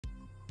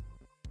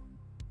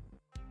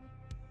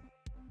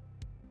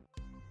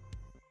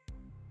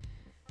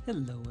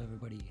Hello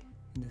everybody!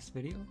 In this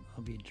video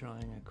I'll be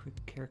drawing a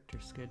quick character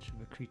sketch of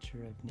a creature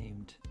I've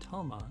named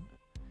Talmon.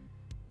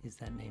 Is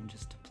that name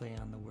just to play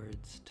on the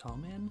words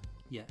Tallman?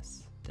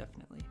 Yes,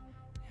 definitely.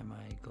 Am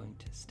I going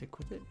to stick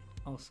with it?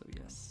 Also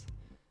yes.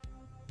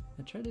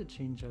 I try to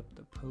change up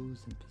the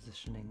pose and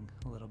positioning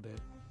a little bit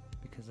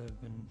because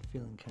I've been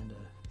feeling kinda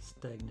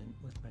stagnant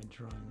with my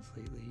drawings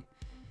lately.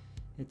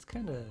 It's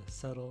kinda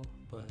subtle,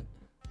 but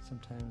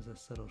sometimes a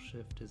subtle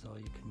shift is all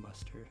you can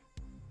muster.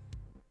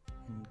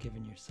 And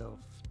giving yourself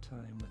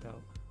time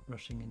without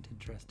rushing into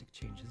drastic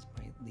changes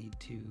might lead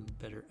to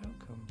better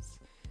outcomes,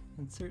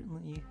 and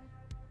certainly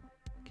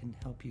can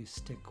help you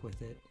stick with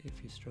it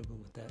if you struggle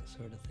with that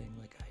sort of thing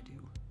like I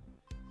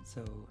do.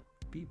 So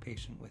be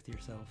patient with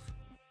yourself.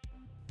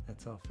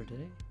 That's all for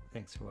today.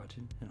 Thanks for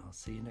watching, and I'll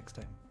see you next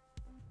time.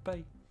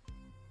 Bye!